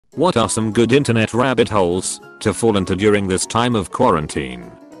What are some good internet rabbit holes to fall into during this time of quarantine?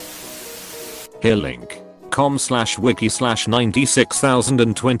 Here link.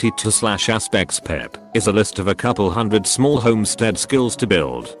 com/wiki/96022/aspexpep is a list of a couple hundred small homestead skills to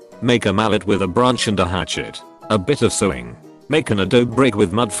build. Make a mallet with a branch and a hatchet. A bit of sewing. Make an adobe brick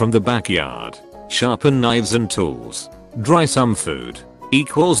with mud from the backyard. Sharpen knives and tools. Dry some food.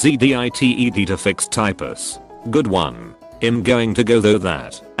 Equals EDITED to fix typus. Good one. I'm going to go though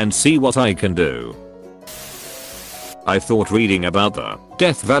that and see what I can do. I thought reading about the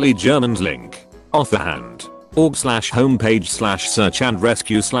Death Valley Germans link. Offhand. org/homepage/search and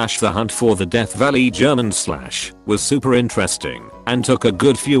rescue/the hunt for the Death Valley Germans/ was super interesting and took a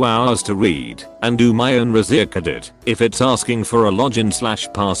good few hours to read and do my own research edit. If it's asking for a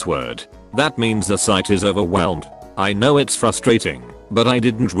login/password, that means the site is overwhelmed. I know it's frustrating, but I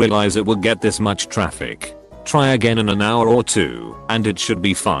didn't realize it would get this much traffic. Try again in an hour or two and it should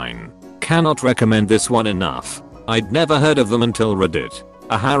be fine. Cannot recommend this one enough. I'd never heard of them until Reddit.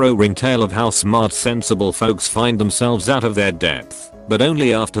 A harrowing tale of how smart sensible folks find themselves out of their depth, but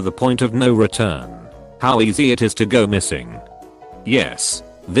only after the point of no return. How easy it is to go missing. Yes,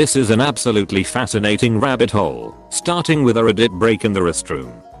 this is an absolutely fascinating rabbit hole, starting with a Reddit break in the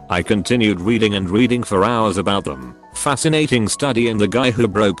restroom. I continued reading and reading for hours about them. Fascinating study, and the guy who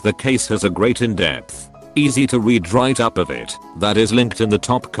broke the case has a great in-depth, easy to read write-up of it that is linked in the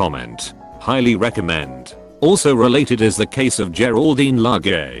top comment. Highly recommend. Also related is the case of Geraldine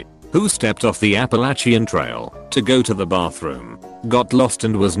Lage, who stepped off the Appalachian Trail to go to the bathroom, got lost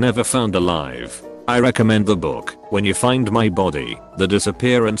and was never found alive. I recommend the book When You Find My Body, The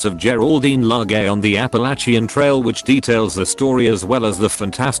Disappearance of Geraldine Lage on the Appalachian Trail, which details the story as well as the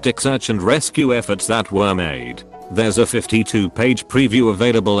fantastic search and rescue efforts that were made. There's a 52-page preview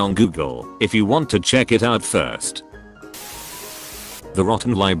available on Google if you want to check it out first. The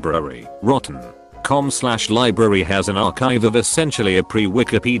Rotten Library. Rotten.com/library has an archive of essentially a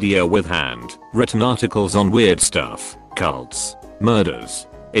pre-Wikipedia with hand-written articles on weird stuff, cults, murders,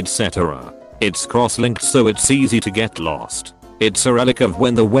 etc. It's cross-linked so it's easy to get lost. It's a relic of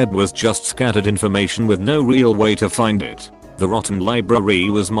when the web was just scattered information with no real way to find it. The Rotten Library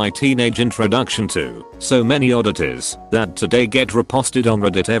was my teenage introduction to so many oddities that today get reposted on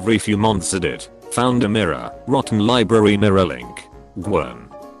Reddit every few months. Edit. Found a mirror. Rotten Library mirror link. Gwern.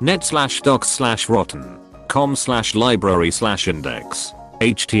 net/docs/rotten.com/library/index.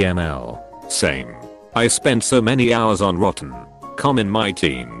 HTML. Same. I spent so many hours on Rotten.com in my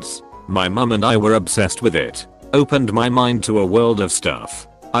teens. My mum and I were obsessed with it. Opened my mind to a world of stuff.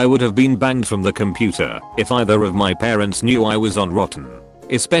 I would have been banned from the computer if either of my parents knew I was on Rotten.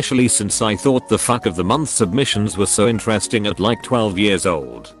 Especially since I thought the fuck of the month submissions were so interesting at like 12 years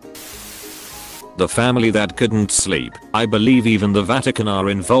old. The family that couldn't sleep. I believe even the Vatican are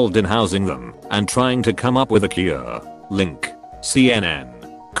involved in housing them and trying to come up with a cure. Link.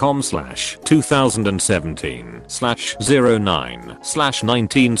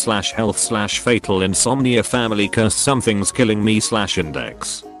 CNN.com/2017/09/19/health/fatal insomnia family curse something's killing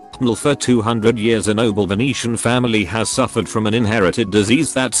me/index. For 200 years a noble Venetian family has suffered from an inherited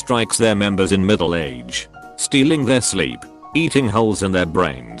disease that strikes their members in middle age, stealing their sleep, eating holes in their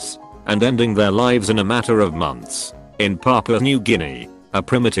brains, and ending their lives in a matter of months. In Papua New Guinea, a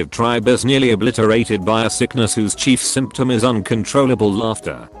primitive tribe is nearly obliterated by a sickness whose chief symptom is uncontrollable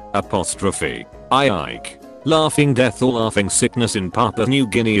laughter. Ike. Laughing death or laughing sickness in Papua New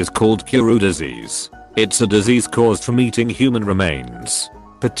Guinea is called Kuru disease. It's a disease caused from eating human remains,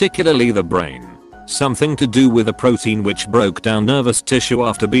 particularly the brain. Something to do with a protein which broke down nervous tissue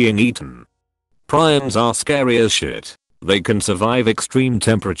after being eaten. Prions are scary as shit. They can survive extreme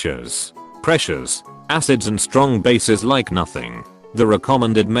temperatures, pressures, acids and strong bases like nothing. The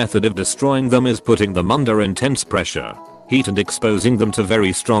recommended method of destroying them is putting them under intense pressure, heat and exposing them to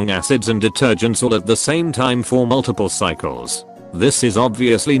very strong acids and detergents all at the same time for multiple cycles. This is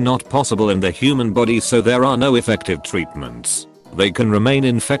obviously not possible in the human body, so there are no effective treatments. They can remain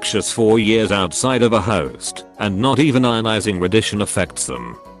infectious for years outside of a host, and not even ionizing radiation affects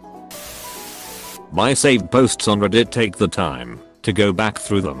them. My saved posts on Reddit, take the time to go back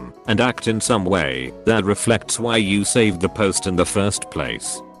through them and act in some way that reflects why you saved the post in the first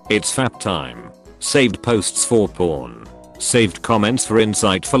place. It's FAP time. Saved posts for porn. Saved comments for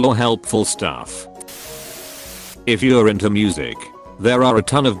insightful or helpful stuff. If you're into music, there are a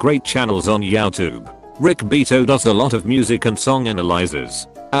ton of great channels on YouTube. Rick Beato does a lot of music and song analyzes.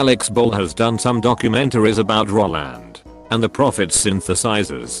 Alex Ball has done some documentaries about Roland and the Prophet's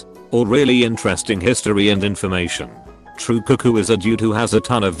synthesizers. All really interesting history and information. True Cuckoo is a dude who has a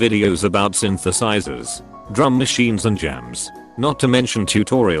ton of videos about synthesizers, drum machines and jams. not to mention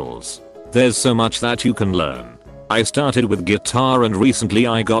tutorials. There's so much that you can learn. I started with guitar and recently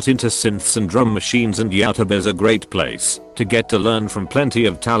I got into synths and drum machines, and YouTube is a great place to get to learn from plenty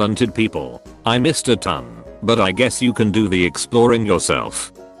of talented people. I missed a ton, but I guess you can do the exploring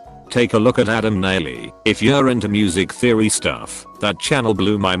yourself. Take a look at Adam Nailey if you're into music theory stuff. That channel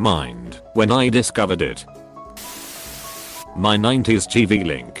blew my mind when I discovered it. My 90s TV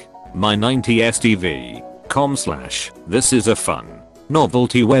link. my90stv.com/. This is a fun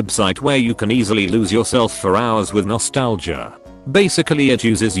novelty website where you can easily lose yourself for hours with nostalgia. Basically it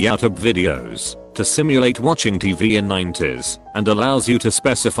uses YouTube videos to simulate watching TV in 90s and allows you to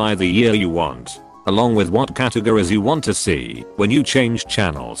specify the year you want, along with what categories you want to see when you change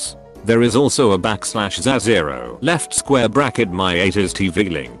channels. There is also a \za0 left square bracket my 80s TV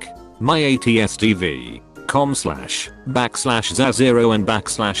link. my80stv.com/\za0 and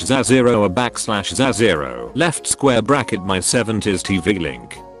 \za0 a \za0 left square bracket my 70s TV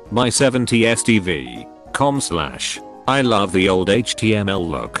link. my70stv.com/. I love the old HTML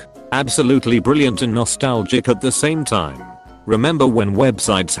look. Absolutely brilliant and nostalgic at the same time. Remember when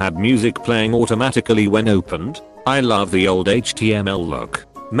websites had music playing automatically when opened? I love the old HTML look.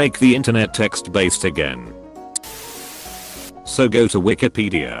 Make the internet text-based again. So go to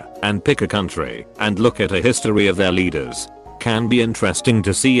Wikipedia and pick a country and look at a history of their leaders. Can be interesting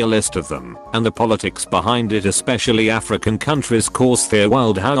to see a list of them and the politics behind it, especially African countries, cause they're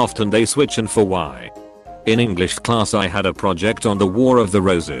wild how often they switch and for why. In English class I had a project on the War of the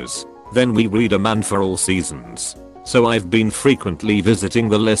Roses. Then we read A Man for All Seasons. So I've been frequently visiting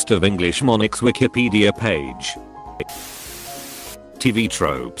the list of English monarchs Wikipedia page. TV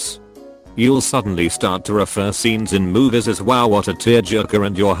tropes. You'll suddenly start to refer scenes in movies as wow what a tearjerker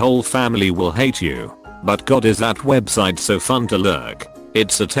and your whole family will hate you. But god is that website so fun to lurk.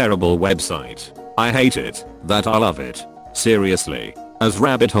 It's a terrible website. I hate it, that I love it. Seriously. As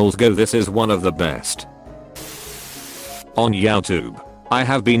rabbit holes go, this is one of the best. On YouTube. I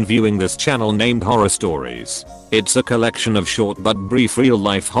have been viewing this channel named Horror Stories. It's a collection of short but brief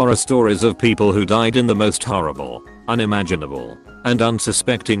real-life horror stories of people who died in the most horrible, unimaginable, and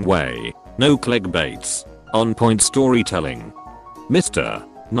unsuspecting way. No clickbaits. On-point storytelling. Mr.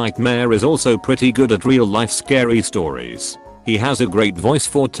 Nightmare is also pretty good at real-life scary stories. He has a great voice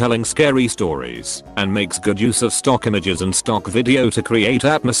for telling scary stories and makes good use of stock images and stock video to create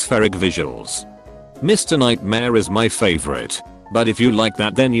atmospheric visuals. Mr. Nightmare is my favorite. But if you like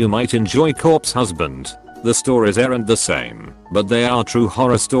that, then you might enjoy Corpse Husband. The stories aren't the same, but they are true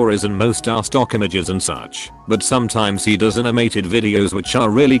horror stories and most are stock images and such. But sometimes he does animated videos which are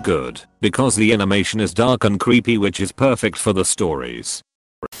really good, because the animation is dark and creepy, which is perfect for the stories.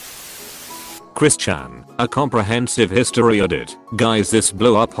 Chris Chan, a comprehensive history edit. Guys, this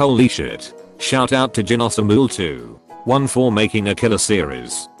blew up, holy shit. Shout out to Jinosamul2. For making a killer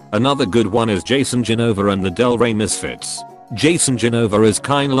series. Another good one is Jason Genova and the Del Rey Misfits. Jason Genova is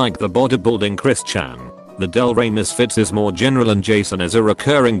kinda like the bodybuilding Chris Chan. The Del Rey Misfits is more general and Jason is a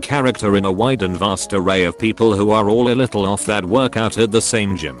recurring character in a wide and vast array of people who are all a little off that work out at the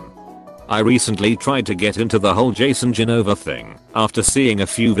same gym. I recently tried to get into the whole Jason Genova thing after seeing a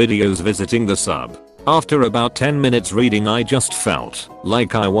few videos visiting the sub. After about 10 minutes reading, I just felt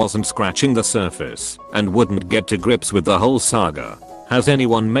like I wasn't scratching the surface and wouldn't get to grips with the whole saga. Has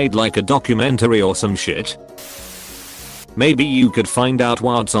anyone made like a documentary or some shit? Maybe you could find out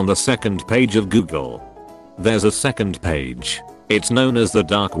what's on the second page of Google. There's a second page. It's known as the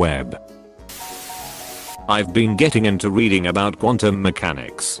dark web. I've been getting into reading about quantum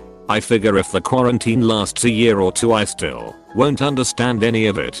mechanics. I figure if the quarantine lasts a year or two, I still won't understand any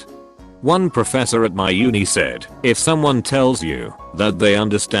of it. One professor at my uni said, if someone tells you that they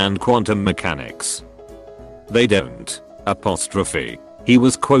understand quantum mechanics, they don't. Apostrophe. He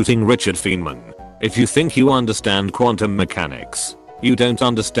was quoting Richard Feynman. If you think you understand quantum mechanics, you don't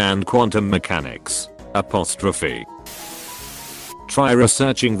understand quantum mechanics. Apostrophe. Try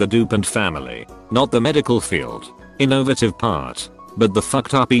researching the Dupont family, not the medical field, innovative part, but the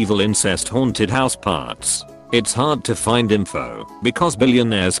fucked up evil incest haunted house parts. It's hard to find info because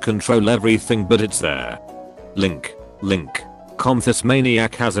billionaires control everything, but it's there. Link. Comthis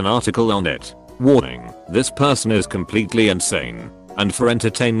Maniac has an article on it. Warning, this person is completely insane and for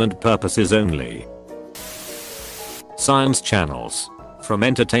entertainment purposes only. Science channels. From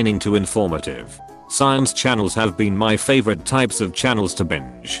entertaining to informative, science channels have been my favorite types of channels to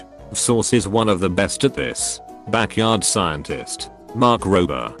binge. Source is one of the best at this. Backyard Scientist, Mark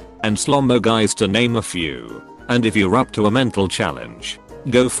Rober, and Slumber Guys to name a few. And if you're up to a mental challenge,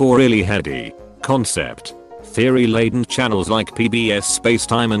 go for really heady, concept, theory-laden channels like PBS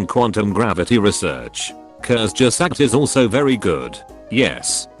Spacetime and Quantum Gravity Research. Kurzgesagt Act is also very good.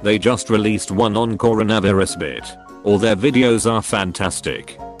 Yes, they just released one on coronavirus bit. All their videos are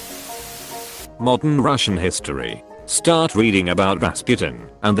fantastic. Modern Russian history. Start reading about Rasputin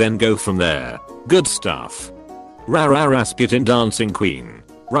and then go from there. Good stuff. Rara Rasputin Dancing Queen.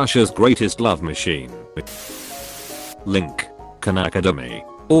 Russia's greatest love machine. Link. Khan Academy.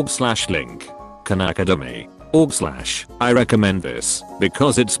 /link. Khan Academy. I recommend this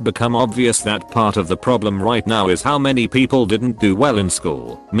because it's become obvious that part of the problem right now is how many people didn't do well in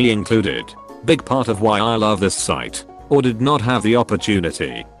school, me included. Big part of why I love this site. Or did not have the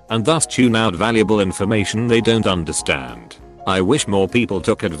opportunity, and thus tune out valuable information they don't understand. I wish more people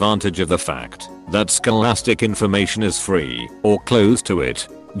took advantage of the fact that scholastic information is free or close to it.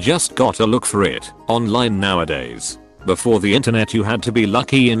 Just gotta look for it online nowadays. Before the internet you had to be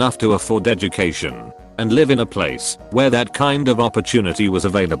lucky enough to afford education and live in a place where that kind of opportunity was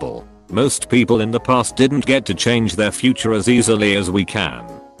available. Most people in the past didn't get to change their future as easily as we can.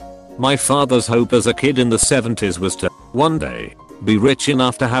 My father's hope as a kid in the 70s was to, one day, be rich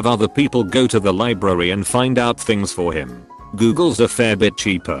enough to have other people go to the library and find out things for him. Google's a fair bit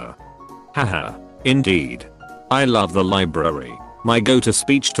cheaper. Haha, indeed. I love the library. My go-to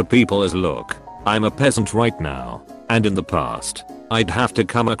speech to people is, look, I'm a peasant right now, and in the past, I'd have to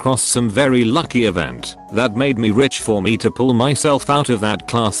come across some very lucky event that made me rich for me to pull myself out of that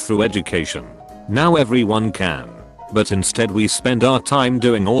class through education. Now everyone can. But instead we spend our time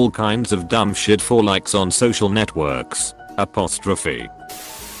doing all kinds of dumb shit for likes on social networks. Apostrophe.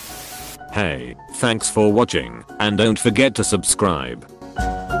 Hey, thanks for watching, and don't forget to subscribe.